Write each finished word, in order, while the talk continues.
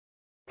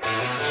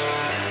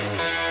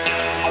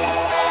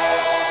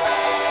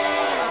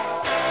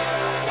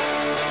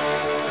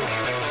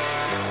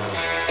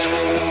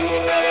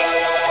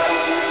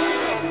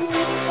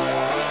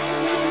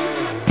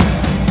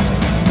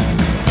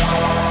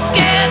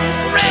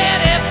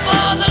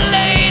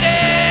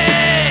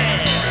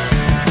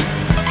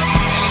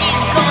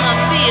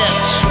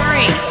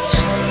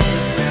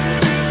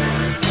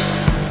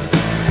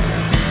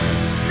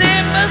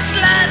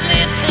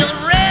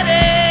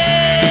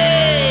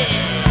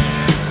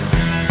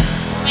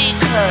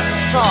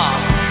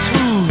soft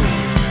too,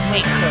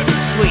 make her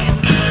sweet.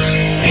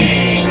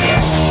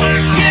 Kiss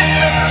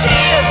the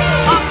tears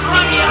off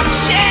from your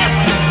chest.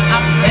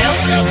 I felt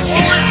the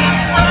poison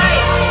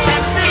bite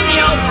that's in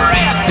your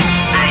breath.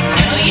 I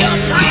know your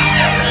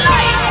precious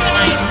life, and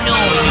I know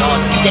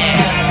you're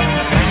dead.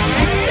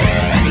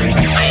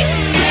 I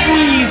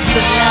squeeze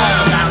the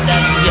love out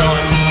of your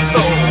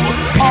soul,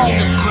 all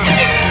the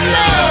perfect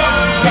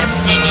love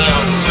that's in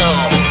your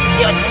soul.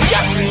 You're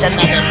just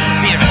another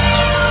spirit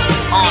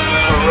on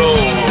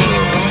parole.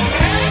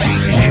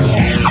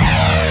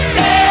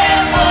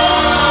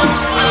 Devil's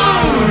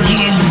fool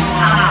you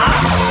are.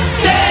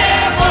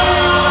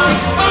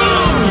 Devil's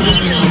fool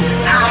you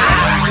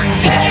are.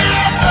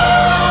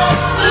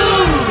 Devil's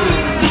fool.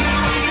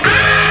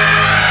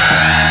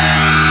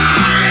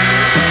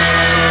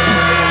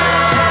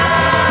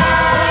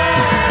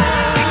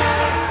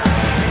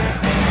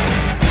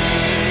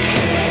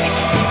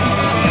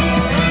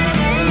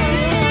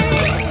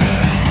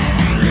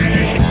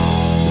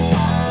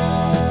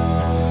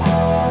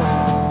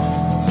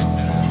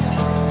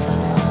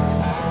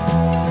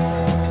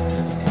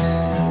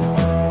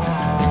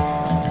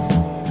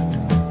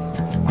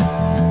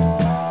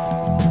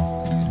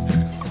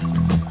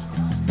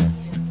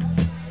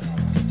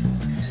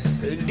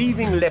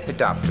 Leaving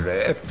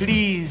Lepidoptera,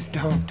 please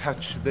don't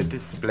touch the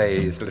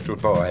displays, little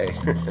boy.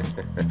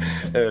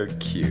 Oh,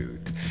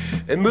 cute.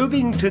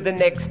 Moving to the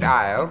next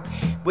aisle,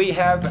 we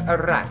have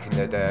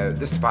Arachnida,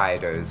 the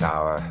spiders,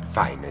 our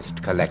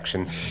finest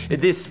collection.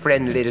 This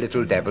friendly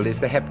little devil is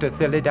the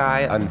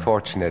Heptathylidae,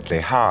 unfortunately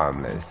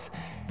harmless.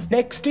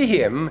 Next to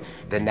him,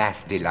 the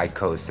nasty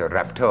Lycosa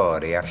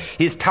raptoria.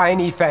 His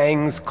tiny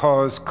fangs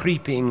cause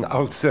creeping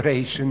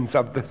ulcerations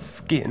of the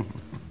skin.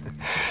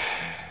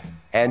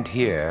 And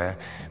here,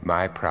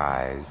 my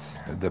prize,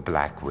 the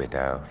Black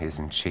Widow.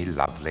 Isn't she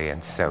lovely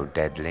and so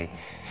deadly?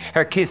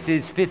 Her kiss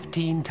is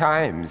 15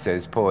 times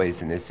as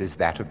poisonous as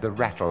that of the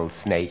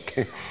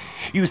rattlesnake.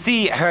 You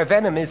see, her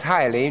venom is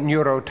highly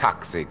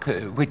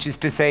neurotoxic, which is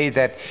to say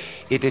that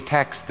it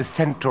attacks the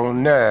central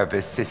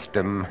nervous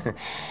system,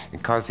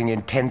 causing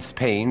intense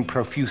pain,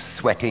 profuse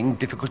sweating,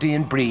 difficulty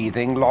in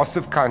breathing, loss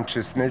of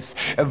consciousness,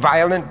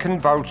 violent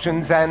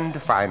convulsions,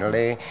 and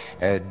finally,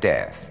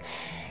 death.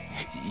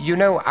 You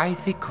know, I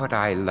think what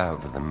I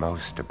love the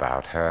most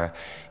about her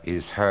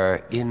is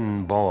her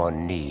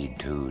inborn need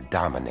to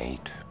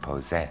dominate,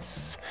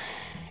 possess.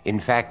 In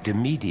fact,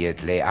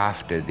 immediately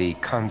after the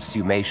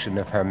consummation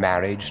of her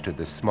marriage to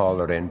the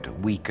smaller and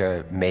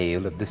weaker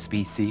male of the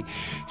species,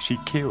 she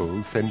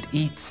kills and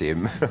eats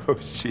him. Oh,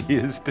 she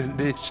is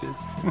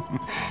delicious.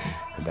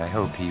 And I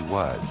hope he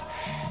was.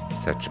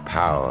 Such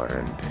power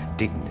and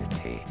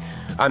dignity,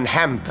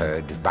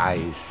 unhampered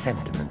by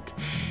sentiment.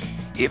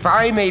 If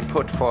I may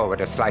put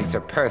forward a slice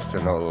of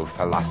personal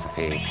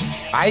philosophy,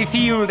 I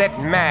feel that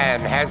man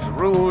has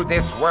ruled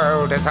this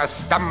world as a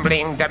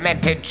stumbling,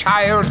 demented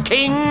child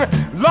king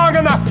long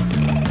enough.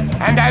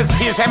 And as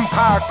his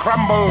empire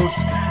crumbles,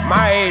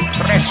 my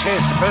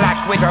precious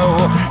Black Widow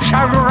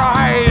shall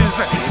rise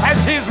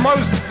as his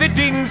most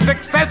fitting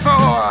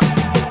successor.